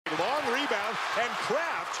rebound, and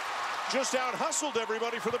Kraft just out-hustled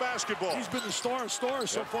everybody for the basketball. He's been the star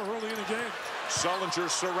so far early in the game. Sullinger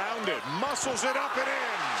surrounded, muscles it up and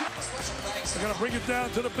in. They're going to bring it down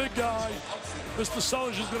to the big guy. Mr.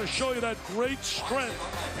 Sullinger is going to show you that great strength.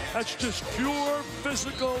 That's just pure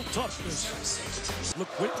physical toughness. Look,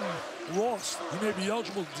 Whitney Ross, he may be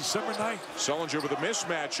eligible December 9th. Sullinger with a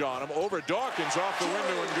mismatch on him over Dawkins, off the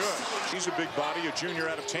window and good. He's a big body, a junior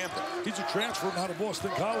out of Tampa. He's a transfer out of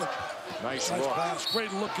Boston College. Nice pass,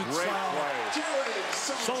 great look inside. Great play.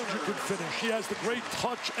 Sullinger can finish. He has the great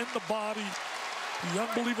touch and the body, the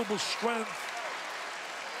unbelievable strength.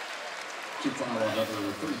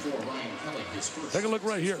 Take a look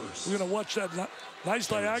right here. We're going to watch that nice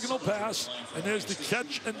diagonal pass, and there's the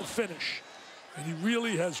catch and the finish. And he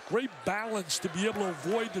really has great balance to be able to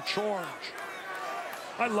avoid the charge.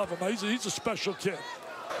 I love him. He's a special kid.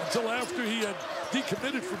 Until after he had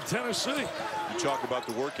decommitted from Tennessee. You talk about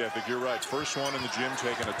the work ethic, you're right. First one in the gym,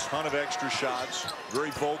 taking a ton of extra shots,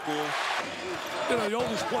 very vocal. You know, you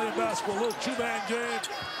always play in basketball, a little two-man game.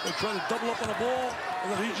 They try to double up on the ball,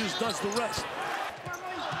 and then he just does the rest.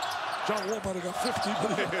 John Wall might have got 50,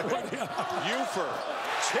 but he got 20. Ufer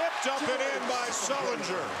tipped up and in by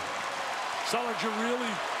Sullinger. Sullinger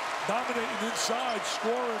really dominating inside,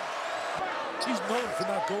 scoring. He's known for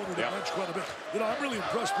not going to the bench quite a bit. You know, I'm really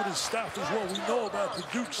impressed with his staff as well. We know about the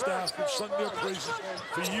Duke staff who've sung their praises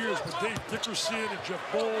for years, but Dave Dickerson and Jeff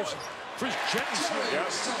Bowles and Chris Jennings here.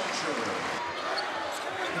 Yes.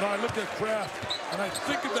 You know, I look at Kraft, and I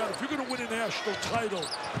think about if you're going to win a national title,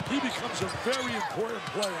 he becomes a very important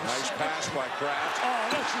player. Nice pass by Kraft. Oh,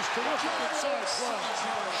 that's just terrific inside play.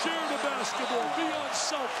 Share the basketball, be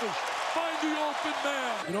unselfish, find the open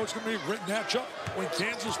man. You know, it's going to be a great matchup when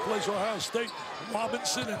Kansas plays Ohio State.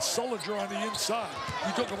 Robinson and Sullinger on the inside.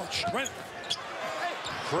 You talk about strength.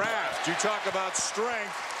 Kraft, you talk about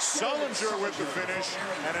strength. Sullinger with the finish,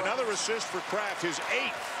 and another assist for Kraft, his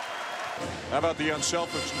 8th. How about the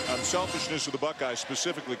unselfishness of the Buckeyes,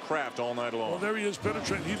 specifically Kraft, all night long? Well, there he is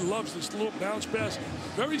penetrating. He loves this little bounce pass.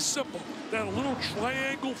 Very simple. That little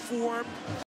triangle form.